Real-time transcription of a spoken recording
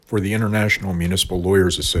for the International Municipal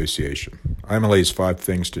Lawyers Association, IMLA's 5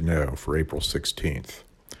 Things to Know for April 16th.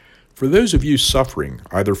 For those of you suffering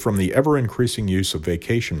either from the ever-increasing use of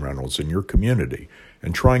vacation rentals in your community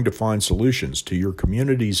and trying to find solutions to your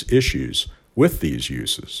community's issues with these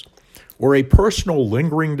uses, or a personal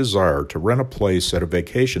lingering desire to rent a place at a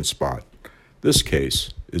vacation spot, this case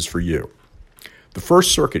is for you. The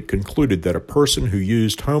First Circuit concluded that a person who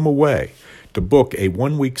used HomeAway to book a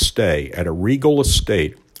 1-week stay at a Regal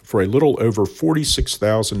estate for a little over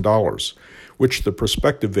 $46,000, which the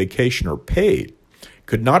prospective vacationer paid,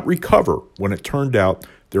 could not recover when it turned out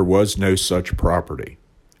there was no such property.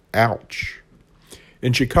 Ouch.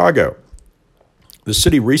 In Chicago, the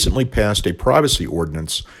city recently passed a privacy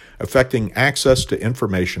ordinance affecting access to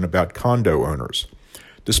information about condo owners.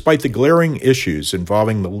 Despite the glaring issues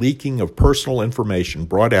involving the leaking of personal information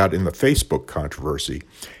brought out in the Facebook controversy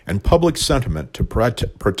and public sentiment to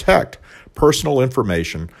protect personal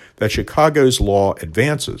information that Chicago's law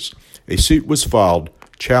advances, a suit was filed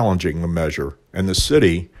challenging the measure, and the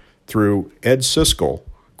city, through Ed Siskel,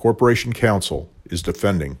 Corporation Counsel, is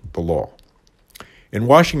defending the law. In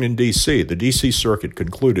Washington, D.C., the D.C. Circuit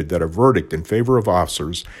concluded that a verdict in favor of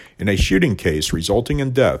officers in a shooting case resulting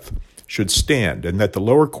in death should stand and that the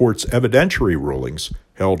lower court's evidentiary rulings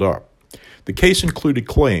held up. The case included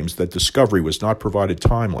claims that discovery was not provided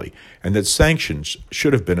timely and that sanctions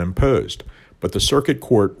should have been imposed, but the circuit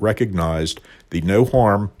court recognized the no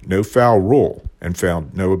harm, no foul rule and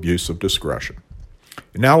found no abuse of discretion.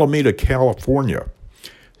 In Alameda, California,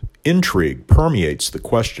 intrigue permeates the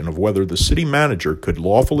question of whether the city manager could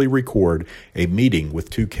lawfully record a meeting with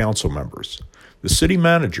 2 council members. The city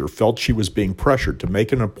manager felt she was being pressured to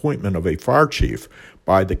make an appointment of a fire chief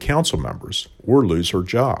by the council members or lose her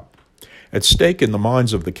job. At stake in the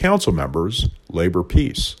minds of the council members, labor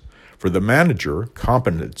peace. For the manager,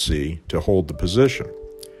 competency to hold the position.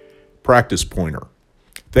 Practice pointer.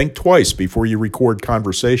 Think twice before you record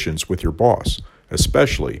conversations with your boss,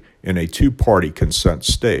 especially in a 2-party consent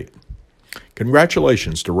state.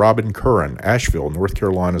 Congratulations to Robin Curran, Asheville, North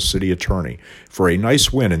Carolina City Attorney, for a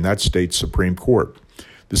nice win in that state's Supreme Court.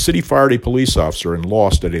 The city fired a police officer and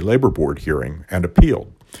lost at a labor board hearing and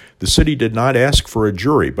appealed. The city did not ask for a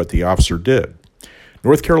jury, but the officer did.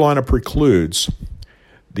 North Carolina precludes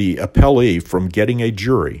the appellee from getting a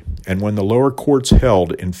jury, and when the lower courts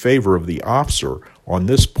held in favor of the officer on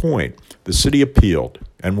this point, the city appealed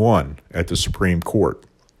and won at the Supreme Court.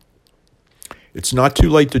 It's not too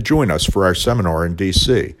late to join us for our seminar in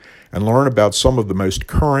D.C. and learn about some of the most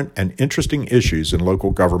current and interesting issues in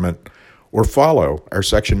local government, or follow our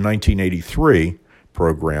Section 1983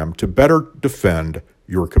 program to better defend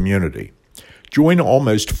your community. Join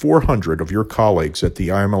almost 400 of your colleagues at the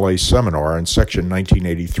IMLA seminar and Section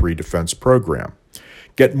 1983 Defense Program.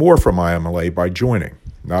 Get more from IMLA by joining.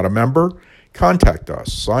 Not a member? Contact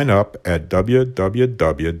us. Sign up at www.imla.org.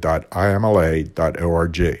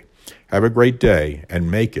 Have a great day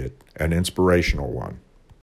and make it an inspirational one.